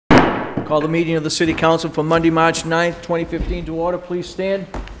Call the meeting of the City Council for Monday, March 9th, 2015 to order. Please stand.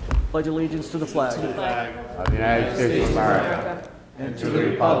 Pledge allegiance to the flag. Of the United States of America and to the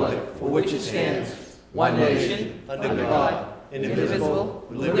republic for which it stands, one nation, under God, indivisible,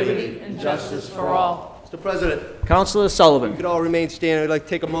 with liberty and justice for all. Mr. President, Councilor Sullivan. we could all remain standing. I'd like to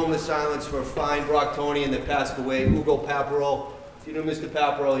take a moment of silence for a fine Brocktonian that passed away, Ugo Paparol. If you knew Mr.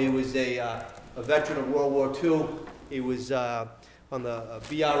 Paparol, he was a veteran of World War II. He was on the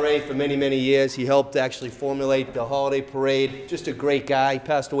BRA for many, many years. He helped actually formulate the holiday parade. Just a great guy. He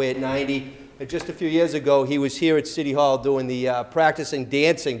passed away at 90. And just a few years ago, he was here at City Hall doing the practicing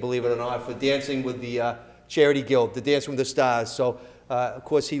dancing, believe it or not, for dancing with the Charity Guild, the Dancing with the Stars. So, of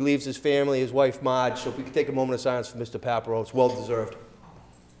course, he leaves his family, his wife, Marge. So if we could take a moment of silence for Mr. Paparol, it's well-deserved.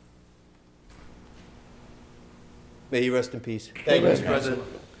 May he rest in peace. Thank you, Mr. President.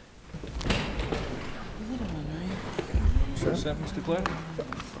 Mr. Clerk.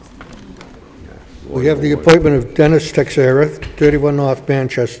 We have the appointment of Dennis Texera, 31 North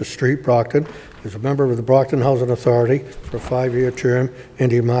Manchester Street, Brockton, as a member of the Brockton Housing Authority for a 5-year term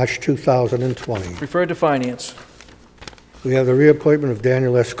ending March 2020. Referred to Finance. We have the reappointment of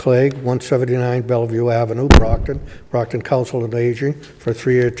Daniel S. Clegg, 179 Bellevue Avenue, Brockton, Brockton Council on Aging for a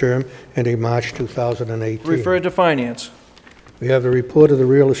 3-year term ending March 2018. Referred to Finance. We have the report of the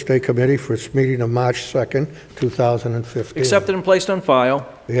Real Estate Committee for its meeting of March 2nd, 2015. Accepted and placed on file.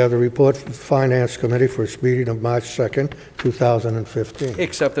 We have the report from the Finance Committee for its meeting of March 2nd, 2015.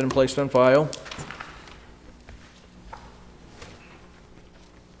 Accepted and placed on file.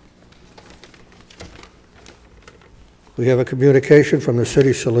 We have a communication from the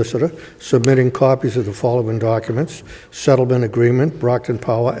city solicitor submitting copies of the following documents: settlement agreement, Brockton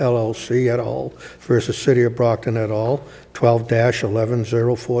Power LLC et al. Versus City of Brockton et al.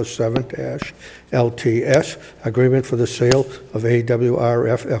 12-11047-LTS, agreement for the sale of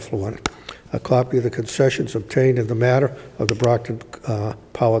AWRF effluent. A copy of the concessions obtained in the matter of the Brockton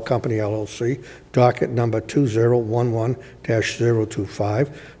Power Company LLC, docket number 2011-025,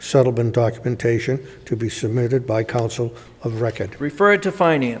 settlement documentation to be submitted by counsel of record. Referred to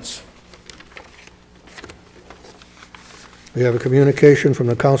Finance. We have a communication from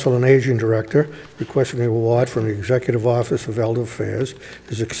the Council on Aging Director requesting the award from the Executive Office of Elder Affairs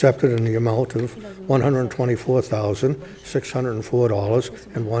is accepted in the amount of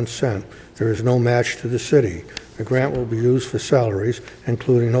 $124,604.01. There is no match to the city. The grant will be used for salaries,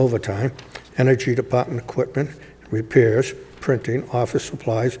 including overtime, energy department equipment, repairs, printing, office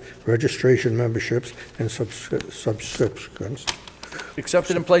supplies, registration memberships, and subscriptions.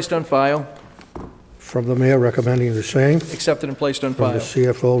 Accepted and placed on file. From the mayor recommending the same. Accepted and placed on From the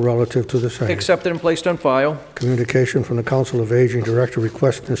file. CFO relative to the same. Accepted and placed on file. Communication from the Council of Aging Director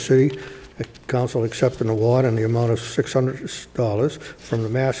requesting the City Council accept an award in the amount of $600 from the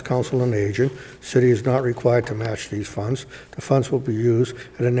Mass Council on Aging. City is not required to match these funds. The funds will be used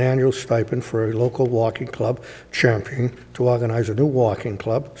at an annual stipend for a local walking club champion to organize a new walking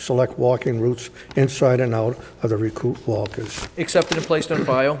club, select walking routes inside and out of the recruit walkers. Accepted and placed on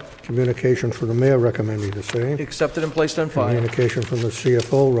file. Communication from the mayor recommending the same. Accepted and placed on file. Communication from the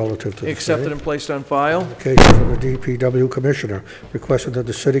CFO relative to the Accepted same. and placed on file. Communication from the DPW Commissioner requesting that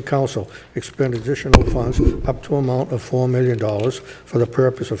the City Council expend additional funds up to amount of $4 million for the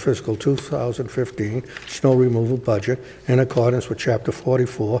purpose of fiscal 2015 snow removal budget in accordance with Chapter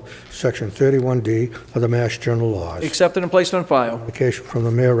 44, Section 31D of the Mass General Laws. Accepted and placed on file. Communication from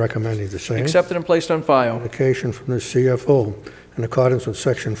the Mayor recommending the same. Accepted and placed on file. Communication from the CFO in accordance with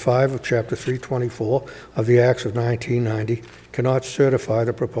Section 5 of Chapter 324 of the Acts of 1990 cannot certify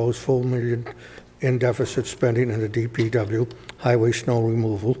the proposed $4 million in deficit spending in the DPW highway snow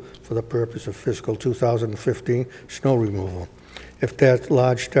removal for the purpose of fiscal 2015 snow removal. If that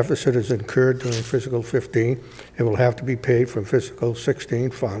large deficit is incurred during fiscal 15, it will have to be paid from fiscal 16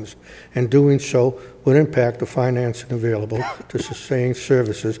 funds, and doing so would impact the financing available to sustain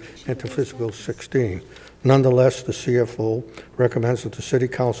services into fiscal 16. Nonetheless, the CFO recommends that the City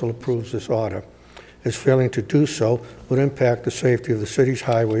Council approves this order, as failing to do so would impact the safety of the city's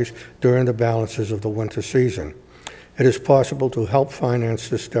highways during the balances of the winter season. It is possible to help finance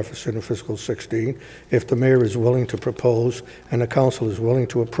this deficit in fiscal 16 if the mayor is willing to propose and the council is willing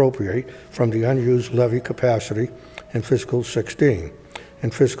to appropriate from the unused levy capacity in fiscal 16. In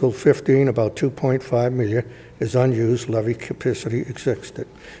fiscal 15, about $2.5 million is unused levy capacity existed.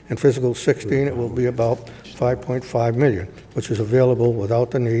 In fiscal 16, it will be about $5.5 million, which is available without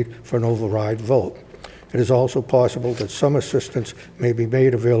the need for an override vote. It is also possible that some assistance may be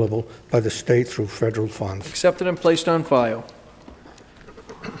made available by the state through federal funds. Accepted and placed on file.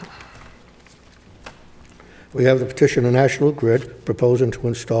 We have the petition of National Grid proposing to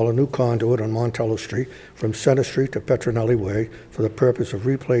install a new conduit on Montello Street from Center Street to Petronelli Way for the purpose of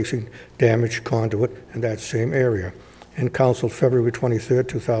replacing damaged conduit in that same area. In council, February 23rd,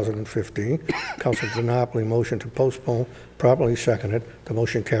 2015. Council DiNapoli motion to postpone, properly seconded. The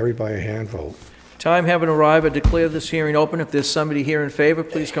motion carried by a hand vote. Time having arrived, I declare this hearing open. If there's somebody here in favor,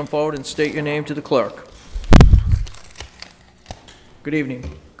 please come forward and state your name to the clerk. Good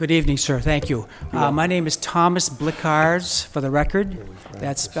evening. Good evening, sir. Thank you. My name is Thomas Blickarz, for the record.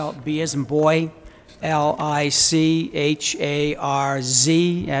 That's spelled B as in boy, L-I-C-H-A-R-Z,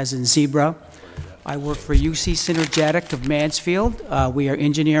 as in zebra. I work for UC Synergetic of Mansfield. We are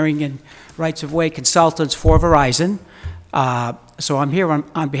engineering and rights-of-way consultants for Verizon. So I'm here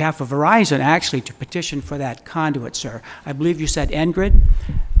on behalf of Verizon, actually, to petition for that conduit, sir. I believe you said Ngrid.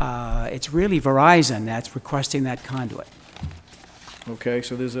 It's really Verizon that's requesting that conduit. Okay,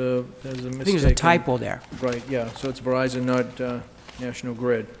 so there's a mistake. I think there's a typo there. Right, yeah, so it's Verizon, not National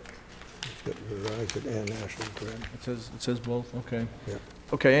Grid. It's got Verizon and National Grid. It says both, okay. Yeah.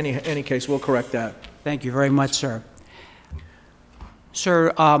 Okay, any case, we'll correct that. Thank you very much, sir.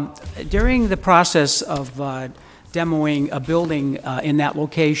 Sir, during the process of demoing a building in that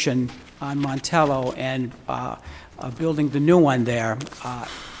location on Montello and building the new one there,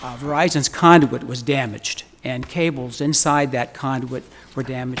 Verizon's conduit was damaged, and cables inside that conduit were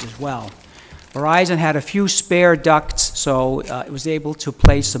damaged as well. Verizon had a few spare ducts, so it was able to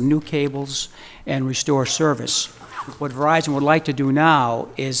place some new cables and restore service. What Verizon would like to do now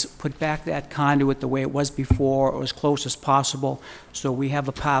is put back that conduit the way it was before, or as close as possible, so we have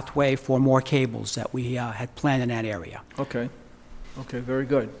a pathway for more cables that we had planned in that area. Okay, very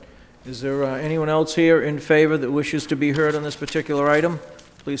good. Is there anyone else here in favor that wishes to be heard on this particular item?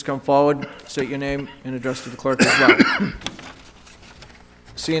 Please come forward, state your name and address to the clerk as well.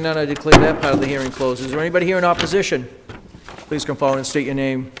 Seeing none, I declare that part of the hearing closed. Is there anybody here in opposition? Please come forward and state your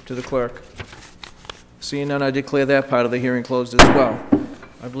name to the clerk. Seeing none, I declare that part of the hearing closed as well.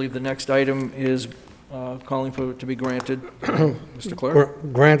 I believe the next item is calling for it to be granted. Mr.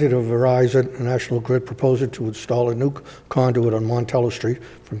 Clerk? Granted of Verizon, National Grid proposing to install a new conduit on Montello Street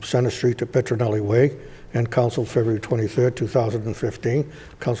from Center Street to Petronelli Way. And council, February 23rd, 2015.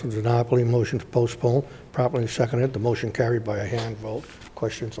 Council DiNapoli motion to postpone, properly seconded. The motion carried by a hand vote.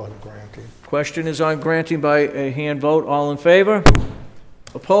 Questions on granting? Question is on granting by a hand vote. All in favor?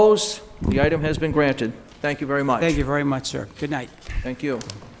 Opposed? The item has been granted. Thank you very much. Thank you very much, sir. Good night. Thank you.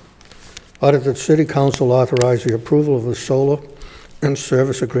 Order that City Council authorize the approval of the solar and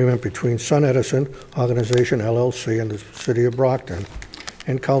service agreement between Sun Edison Organization LLC and the City of Brockton.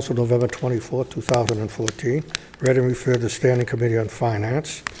 In council, November 24, 2014. Read and referred to Standing Committee on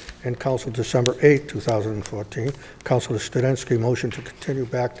Finance. In council, December 8, 2014. Councilor Studensky motion to continue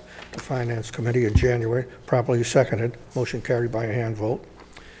back to Finance Committee in January. Properly seconded. Motion carried by a hand vote.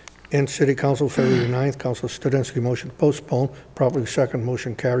 In City Council, February 9th, Councilor Studensky motion to postpone. Properly second.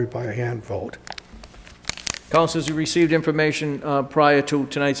 Motion carried by a hand vote. Councilors, you received information prior to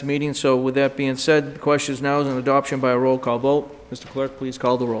tonight's meeting, so with that being said, the question is now is an adoption by a roll call vote. Mr. Clerk, please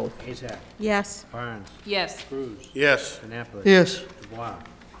call the roll. Azak. Yes. Barnes. Yes. Cruz. Yes. DiNapoli. Yes. Dubois.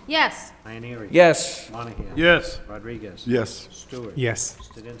 Yes. Ioneary. Yes. Monahan. Yes. Rodriguez. Yes. Stewart. Yes.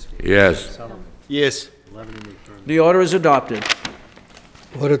 Studinsky. Yes. Sullivan. Yes. 11 in the affirmative. The order is adopted.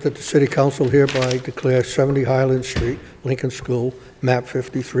 Order that the City Council hereby declare 70 Highland Street, Lincoln School, map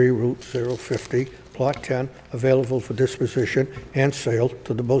 53, route 050, plot 10, available for disposition and sale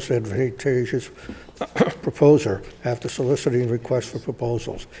to the most advantageous proposer after soliciting requests for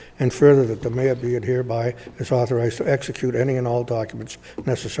proposals, and further that the mayor be and hereby is authorized to execute any and all documents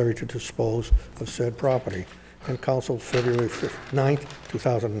necessary to dispose of said property. And council, February 9th,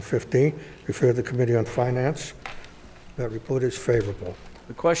 2015, refer the Committee on Finance. That report is favorable.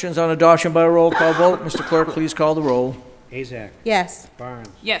 The question is on adoption by a roll call vote. Mr. Clerk, please call the roll. Azak. Yes. Barnes.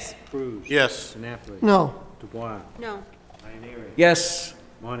 Yes. Cruz. Yes. DiNapoli. No. Dubois. No. Ioneary. Yes.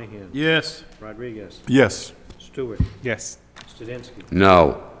 Monahan. Yes. Rodriguez. Yes. Stewart. Yes. Studinsky.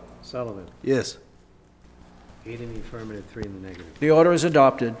 No. Sullivan. Yes. 8 in the affirmative, 3 in the negative. The order is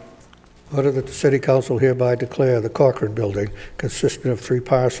adopted. Order that the City Council hereby declare the Corcoran Building consisting of 3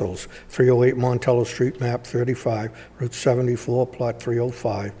 parcels, 308 Montello Street, map 35, route 74, plot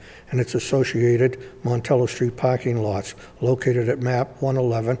 305, and its associated Montello Street parking lots located at map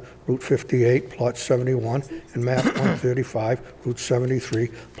 111, route 58, plot 71, and map 135, route 73,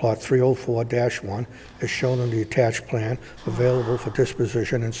 plot 304-1, as shown on the attached plan, available for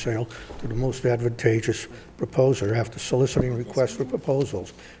disposition and sale to the most advantageous proposer after soliciting requests for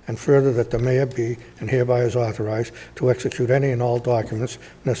proposals, and further that the mayor be and hereby is authorized to execute any and all documents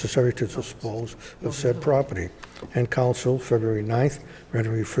necessary to dispose of said property. And council, February 9th, read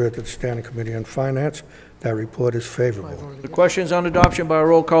and referred to the Standing Committee on Finance. That report is favorable. The question is on adoption by a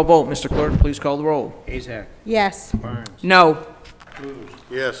roll call vote. Mr. Clerk, please call the roll. Azak. Yes. Barnes. No.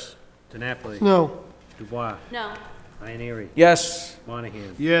 Yes. DiNapoli. No. Dubois. No. Ioneary. Yes.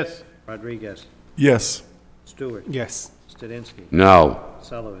 Monahan. Yes. Rodriguez. Yes. Stewart. Yes. Studinsky. No.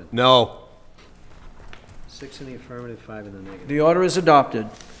 Sullivan. No. 6 in the affirmative, 5 in the negative. The order is adopted.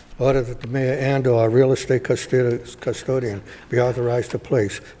 Order that the mayor and/or real estate custodian be authorized to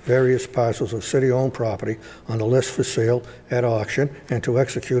place various parcels of city-owned property on the list for sale at auction and to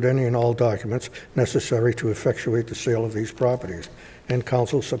execute any and all documents necessary to effectuate the sale of these properties. In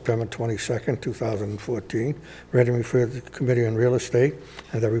council, September 22nd, 2014. Read and referred to the Committee on Real Estate,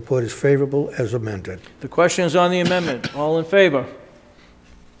 and the report is favorable as amended. The question is on the amendment. All in favor?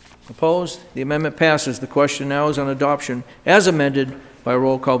 Opposed? The amendment passes. The question now is on adoption as amended by a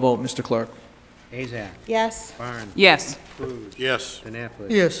roll call vote. Mr. Clerk. Azak. Yes. Barnes. Yes. Cruz. Yes. DiNapoli.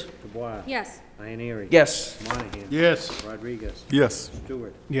 Yes. Dubois. Yes. Ioneary. Yes. Monahan. Yes. Rodriguez. Yes.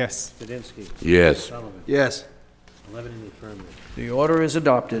 Stewart. Yes. Studinsky. Yes. Sullivan. Yes. 11 in the affirmative. The order is An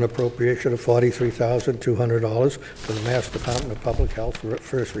adopted. appropriation of $43,200 for the Mass Department of Public Health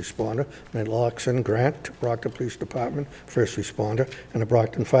First Responder naloxone grant to Brockton Police Department First Responder and the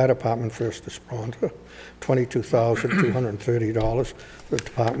Brockton Fire Department First Responder. $22,230 for the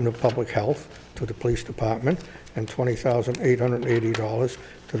Department of Public Health to the Police Department and $20,880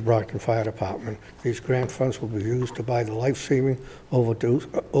 to the Brockton Fire Department. These grant funds will be used to buy the life-saving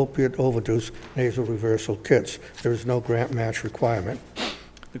opiate overdose nasal reversal kits. There is no grant match requirement.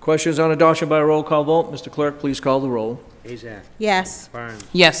 The question is on adoption by a roll call vote. Mr. Clerk, please call the roll. Azak. Yes. Barnes.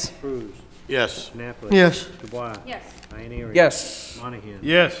 Yes. Cruz. Yes. DiNapoli. Yes. Dubois. Yes. Ioneary. Yes. Monahan.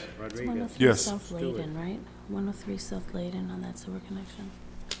 Yes. Rodriguez. 103 Yes. South Layden, right? 103 South Layden on that sewer connection.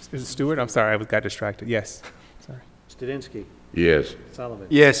 Is it Stewart? I'm sorry, I got distracted. Yes. Sorry. Studinsky. Yes. Sullivan.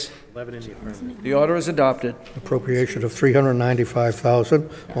 Yes. 11 in the affirmative. The order is adopted. Appropriation of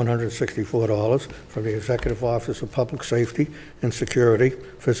 $395,164 from the Executive Office of Public Safety and Security,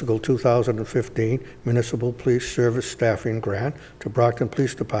 fiscal 2015 Municipal Police Service Staffing Grant to Brockton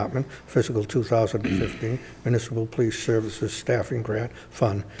Police Department, fiscal 2015 Municipal Police Services Staffing Grant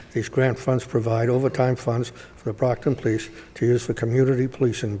Fund. These grant funds provide overtime funds for the Brockton Police to use for community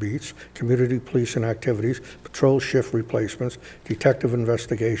policing beats, community policing activities, patrol shift replacements, detective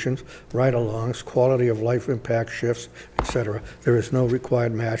investigations, ride-alongs, quality of life impact shifts, etc. There is no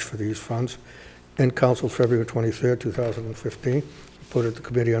required match for these funds. In council, February 23rd, 2015. Report at the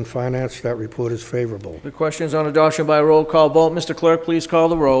Committee on Finance. That report is favorable. The question is on adoption by a roll call vote. Mr. Clerk, please call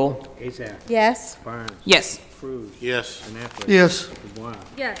the roll. Azak. Yes. Barnes. Yes. Cruz. Yes. DiNapoli. Yes. Dubois.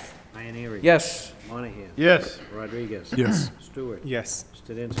 Yes. Ioneary. Yes. Monahan. Yes. Rodriguez. Yes. Stewart. Yes.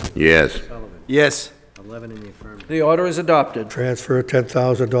 Studinsky. Yes. Sullivan. Yes. 11 in the affirmative. The order is adopted. Transfer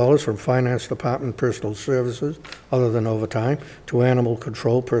 $10,000 from Finance Department Personal Services, other than overtime, to Animal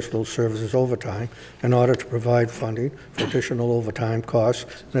Control Personal Services overtime in order to provide funding for additional overtime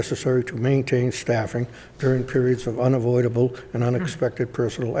costs necessary to maintain staffing during periods of unavoidable and unexpected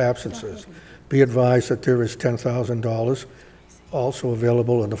personal absences. Be advised that there is $10,000 also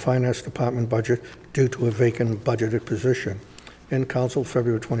available in the Finance Department budget due to a vacant budgeted position. In council,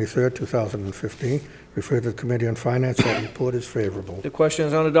 February 23rd, 2015. Refer to the Committee on Finance. That report is favorable. The question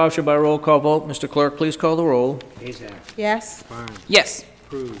is on adoption by roll call vote. Mr. Clerk, please call the roll. Azak. Yes. Barnes. Yes.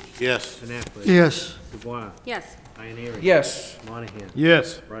 Cruz. Yes. DiNapoli. Yes. Dubois. Yes. Ioneary. Yes. Monahan.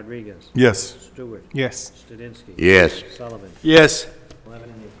 Yes. Rodriguez. Yes. Stewart. Yes. Studinsky. Yes. Sullivan. Yes. 11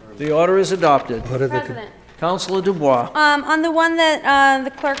 in the affirmative. The order is adopted. Order the President. Councilor Dubois. On the one that the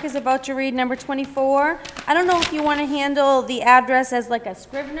clerk is about to read, number 24, I don't know if you want to handle the address as like a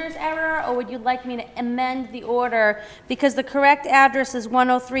Scrivener's error, or would you like me to amend the order? Because the correct address is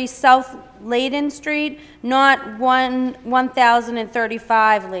 103 South Layden Street, not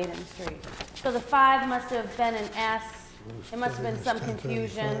 1035 Layden Street. So the 5 must have been an S. There must have been some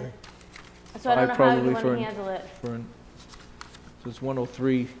confusion. So I don't know how you want to handle it. So it's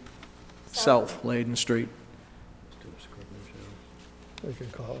 103 South Layden Street. We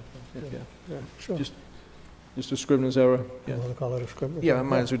can call it. Yeah. Sure. Just a Scrivener's error. You Yeah. want to call it a Scrivener's? Yeah, I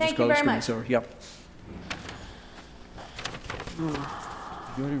might as well just Thank call you it very Scrivener's error. Yep. Did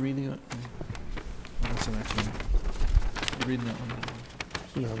you already read the? What's the next one? You reading that one?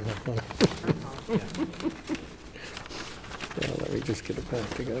 No, no. Well, let me just get it back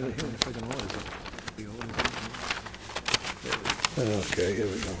together here. Okay, here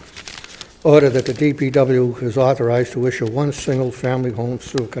we go. Order that the DPW is authorized to issue one single-family home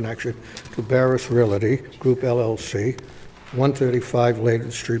sewer connection to Barris Realty Group LLC, 135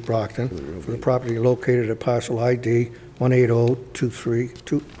 Layden Street, Brockton, for the property located at parcel ID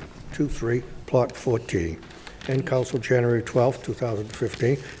 1802323, plot 14. In council, January 12, 2015.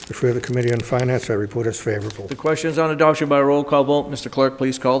 Refer to the Committee on Finance. That report is favorable. The question is on adoption by roll call vote. Mr. Clerk,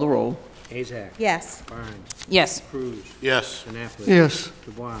 please call the roll. Azak. Yes. Barnes. Yes. Cruz. Yes. Knappman. Yes.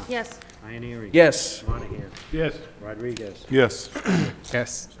 Dubois. Yes. Ioneary. Yes. Monahan. Yes. Rodriguez. Yes.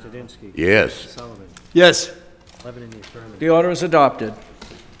 Yes. Studinsky. Yes. Sullivan. Yes. 11 in the affirmative. The order is adopted.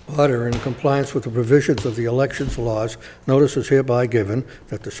 Order in compliance with the provisions of the elections laws, notice is hereby given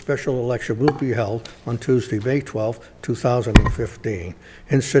that the special election will be held on Tuesday, May 12, 2015,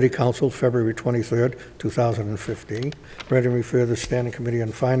 in City Council, February 23, 2015. Read and refer to the Standing Committee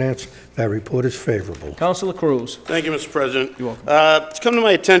on Finance. That report is favorable. Councilor Cruz. Thank you, Mr. President. You're welcome. It's come to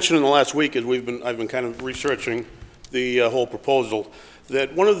my attention in the last week as I've been kind of researching the whole proposal,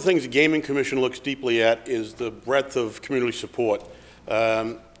 that one of the things the Gaming Commission looks deeply at is the breadth of community support.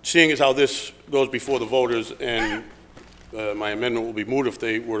 Seeing as how this goes before the voters, and my amendment will be moved if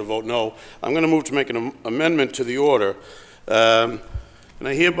they were to vote no, I'm going to move to make an amendment to the order. And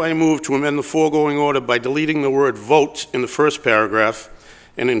I hereby move to amend the foregoing order by deleting the word votes in the first paragraph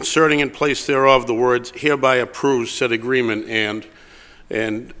and inserting in place thereof the words hereby approves said agreement, and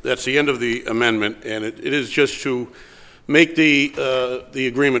that's the end of the amendment, and it is just to make the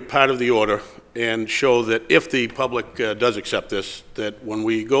agreement part of the order and show that if the public does accept this, that when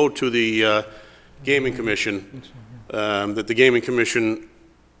we go to the Gaming Commission, that the Gaming Commission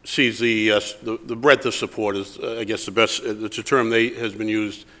sees the breadth of support is, I guess, the best. It's a term that has been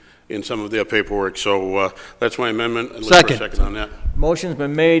used in some of their paperwork. So that's my amendment. And look for a second on that. Motion's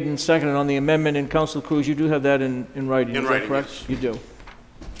been made and seconded on the amendment, and Councilor Cruz, you do have that in writing, In is that writing, correct? yes. You do.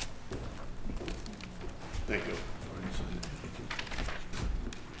 Thank you.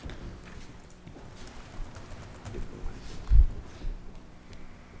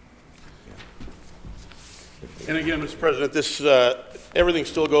 And again, Mr. President, this, everything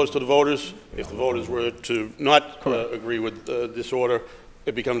still goes to the voters. If the voters were to not agree with this order,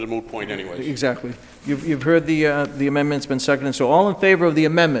 it becomes a moot point anyways. Exactly. You've heard the amendment's been seconded, so all in favor of the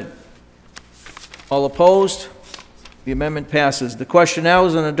amendment? All opposed? The amendment passes. The question now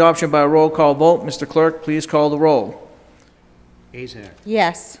is on adoption by a roll call vote. Mr. Clerk, please call the roll. Azak.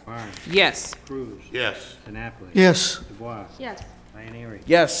 Yes. Barnes. Yes. Cruz. Yes. Knappman. Yes. Dubois. Yes. Ioneary.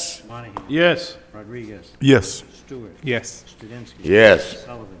 Yes. Monahan. Yes. Rodriguez. Yes. Stewart. Yes. Studinsky. Yes.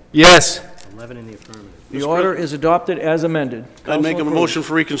 Sullivan. Yes. 11 in the affirmative. The order is adopted as amended. I make a Councilor Cruz. motion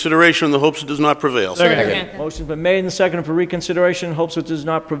for reconsideration in the hopes it does not prevail. Second. Motion's been made and seconded for reconsideration in hopes it does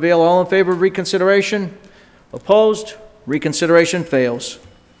not prevail. All in favor of reconsideration? Opposed? Reconsideration fails.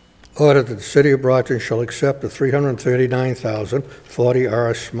 Order that the City of Brockton shall accept the $339,040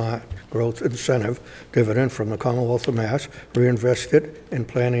 RS Smart Growth Incentive dividend from the Commonwealth of Mass, reinvested in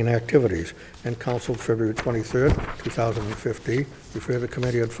planning activities. And Council, February 23rd, 2015. Refer to the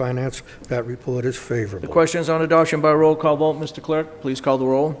Committee on Finance. That report is The favorable. question is on adoption by roll call vote. Mr. Clerk, please call the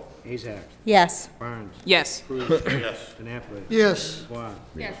roll. Azak. Yes. Barnes. Yes. Cruz. Yes. Knappman. Yes. Dubois.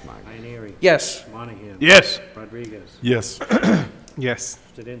 Yes. Ioneary. Yes. Monahan. Yes. Rodriguez. Yes. Yes.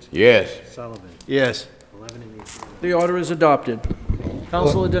 Studinsky. Yes. Sullivan. Yes. 11 in the affirmative. The order is adopted.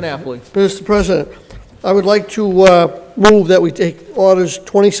 Councilor DiNapoli. Mr. President, I would like to move that we take orders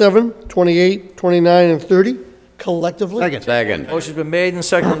 27, 28, 29, and 30 collectively. Second. Motion's been made and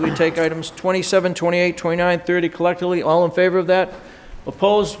seconded. We take items 27, 28, 29, 30 collectively. All in favor of that?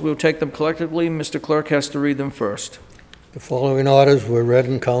 Opposed? We'll take them collectively. Mr. Clerk has to read them first. The following orders were read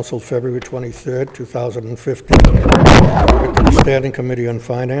in Council February 23rd, 2015. The Standing Committee on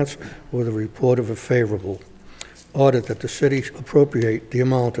Finance with a report of a favorable. Ordered that the city appropriate the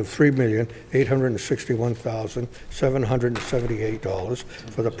amount of $3,861,778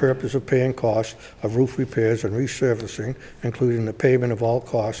 for the purpose of paying costs of roof repairs and resurfacing, including the payment of all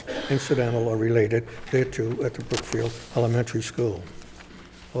costs incidental or related thereto at the Brookfield Elementary School.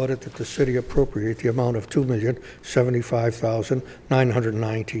 Ordered that the city appropriate the amount of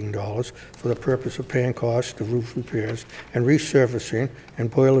 $2,075,919 for the purpose of paying costs of roof repairs and resurfacing and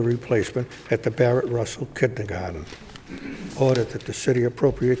boiler replacement at the Barrett Russell Kindergarten. Ordered that the city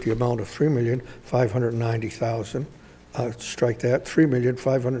appropriate the amount of $3,590,000, strike that,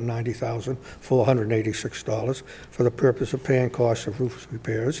 $3,590,486 for the purpose of paying costs of roof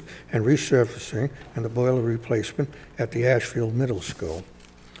repairs and resurfacing and the boiler replacement at the Ashfield Middle School.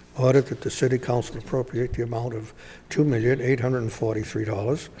 Ordered that the City Council appropriate the amount of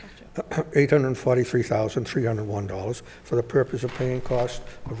 $2,843 $843,301 for the purpose of paying costs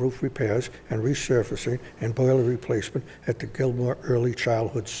of roof repairs and resurfacing and boiler replacement at the Gilmore Early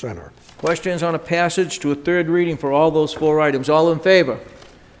Childhood Center. Questions on a passage to a third reading for all those 4 items? All in favor?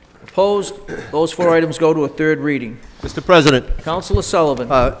 Opposed? Those 4 items go to a third reading. Mr. President, Councilor Sullivan.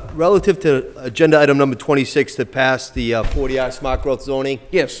 relative to agenda item number 26 to pass the 40R smart growth zoning,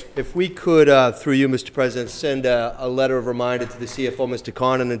 Yes. if we could, through you, Mr. President, send a letter of reminder to the CFO, Mr.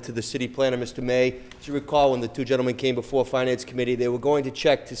 Conan, and to the city planner, Mr. May. As you recall, when the 2 gentlemen came before Finance Committee, they were going to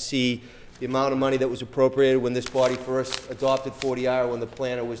check to see the amount of money that was appropriated when this body first adopted 40R, when the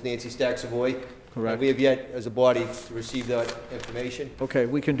planner was Nancy Stack-Savoy. Correct. We have yet, as a body, to receive that information. Okay,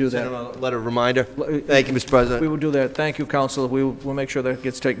 we can do Send that. them a letter of reminder. Thank you, Mr. President. We will do that. Thank you, Councilor. We'll make sure that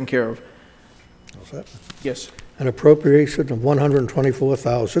gets taken care of. All set? Yes. An appropriation of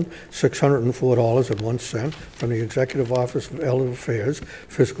 $124,604.01 from the Executive Office of Elder Affairs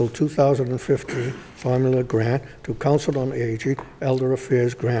fiscal 2015 formula grant to Council on Aging Elder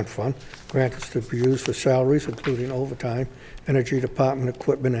Affairs Grant Fund. Grant is to be used for salaries, including overtime, energy department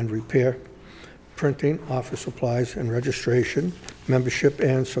equipment and repair, printing, office supplies and registration, membership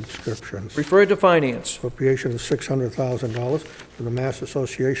and subscriptions. Referred to Finance. Appropriation of $600,000 for the Mass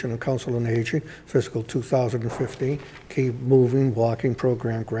Association of Council on Aging fiscal 2015 Keep Moving Walking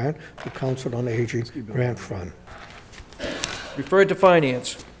Program Grant to Council on Aging Grant Fund. Referred to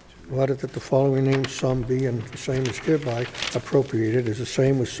Finance. Ordered that the following named sum be and the same is hereby appropriated as the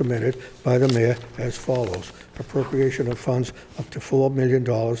same was submitted by the mayor as follows. Appropriation of funds up to $4 million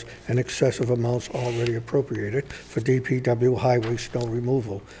in excess of amounts already appropriated for DPW highway snow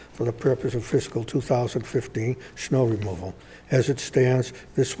removal for the purpose of fiscal 2015 snow removal. As it stands,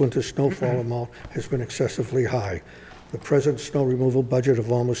 this winter's snowfall amount has been excessively high. The present snow removal budget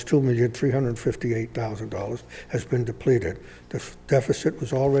of almost $2,358,000 has been depleted. The deficit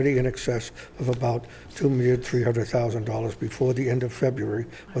was already in excess of about $2,300,000 before the end of February,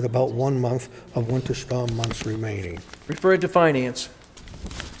 with about 1 month of winter storm months remaining. Referred to Finance.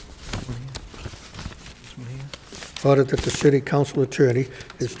 Ordered that the city council attorney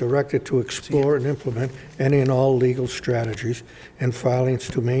is directed to explore and implement any and all legal strategies and filings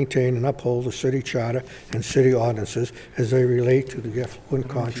to maintain and uphold the city charter and city ordinances as they relate to the effluent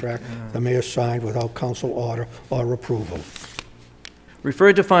contract the mayor signed without council order or approval.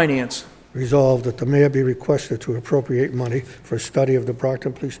 Referred to Finance. Resolved that the mayor be requested to appropriate money for a study of the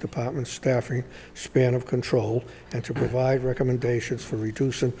Brockton Police Department's staffing span of control and to provide recommendations for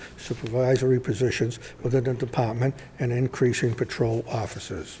reducing supervisory positions within the department and increasing patrol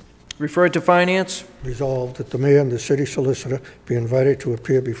officers. Referred to Finance. Resolved that the mayor and the city solicitor be invited to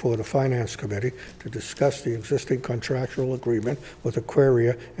appear before the Finance Committee to discuss the existing contractual agreement with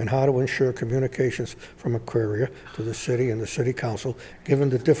Aquaria and how to ensure communications from Aquaria to the city and the city council,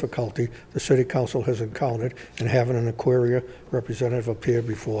 given the difficulty the city council has encountered in having an Aquaria representative appear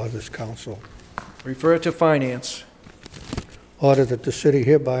before this council. Referred to Finance. Order that the city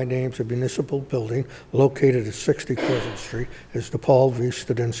hereby names a municipal building located at 60 Pleasant Street as the Paul V.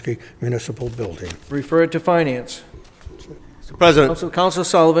 Studinsky Municipal Building. Referred to Finance. Mr. President, Councilor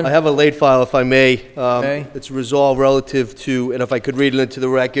Sullivan. I have a late file, if I may. Okay. It's resolved relative to, and if I could read it into the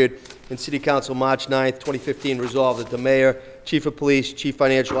record, in City Council, March 9th, 2015, resolved that the mayor, chief of police, chief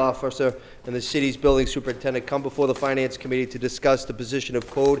financial officer, and the city's building superintendent come before the Finance Committee to discuss the position of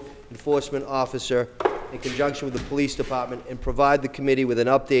code enforcement officer in conjunction with the police department and provide the committee with an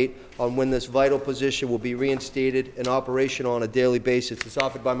update on when this vital position will be reinstated and operational on a daily basis. It's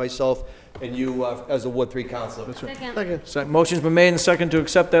offered by myself and you as a Ward 3 councilor. Motion's been made and second to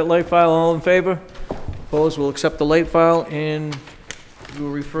accept that late file. All in favor? Opposed? We'll accept the late file and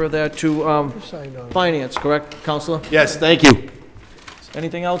we'll refer that to Finance, correct, Councilor? Yes, thank you.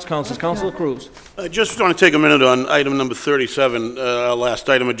 Anything else, Councilor? Councilor Cruz. I just want to take a minute on item number 37, our last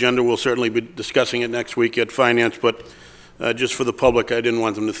item agenda. We'll certainly be discussing it next week at Finance, but just for the public, I didn't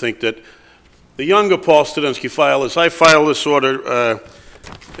want them to think that the younger Paul Studinsky filed this. I filed this order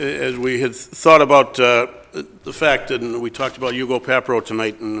as we had thought about the fact that, and we talked about Hugo Papro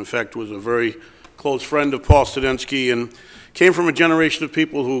tonight, and in fact was a very close friend of Paul Studinsky and came from a generation of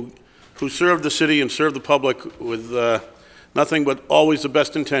people who served the city and served the public with nothing but always the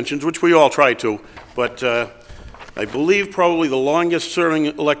best intentions, which we all try to, but I believe probably the longest serving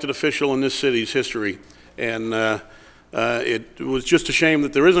elected official in this city's history. And it was just a shame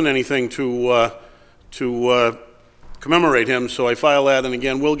that there isn't anything to commemorate him, so I file that, and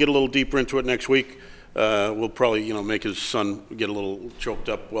again, we'll get a little deeper into it next week. We'll probably, make his son get a little choked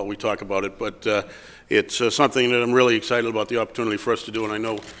up while we talk about it, but it's something that I'm really excited about the opportunity for us to do, and I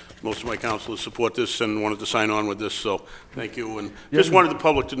know most of my councilors support this and wanted to sign on with this, so thank you. And just wanted the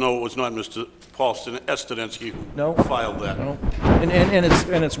public to know it was not Mr. Paul Estedensky No. who filed that. No.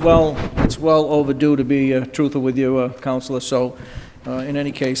 And it's well overdue, to be truthful with you, Counselor, so in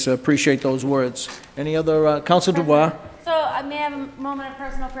any case, appreciate those words. Any other, Counselor Dubois? So, may I have a moment of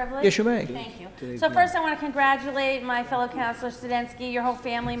personal privilege? Yes, you may. Thank you. So first, I want to congratulate my fellow Councilor Studensky. Your whole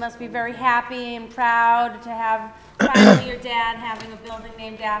family must be very happy and proud to have finally your dad having a building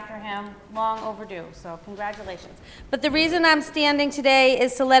named after him. Long overdue, so congratulations. But the reason I'm standing today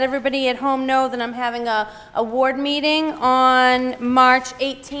is to let everybody at home know that I'm having a ward meeting on March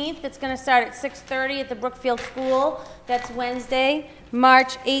 18th. It's going to start at 6:30 at the Brookfield School. That's Wednesday,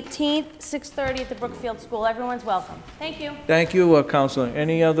 March 18th, 6:30 at the Brookfield School. Everyone's welcome. Thank you. Thank you, Counselor.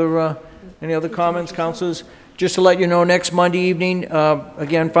 Any other comments, Councilors? Just to let you know, next Monday evening,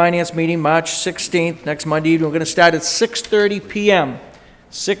 again, Finance meeting, March 16th, next Monday evening, we're going to start at 6:30 p.m.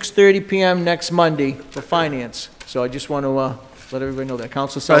 6:30 p.m. next Monday for Finance. So I just want to let everybody know that.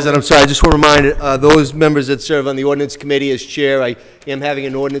 Councilor Sullivan? President, I'm sorry, I just want to remind those members that serve on the ordinance committee as chair, I am having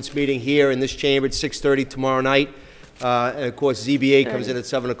an ordinance meeting here in this chamber at 6:30 tomorrow night. And of course, ZBA comes in at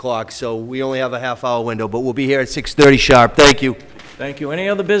 7 o'clock, so we only have a half-hour window, but we'll be here at 6:30 sharp. Thank you. Thank you. Any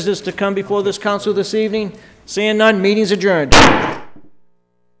other business to come before this council this evening? Seeing none, meeting's adjourned.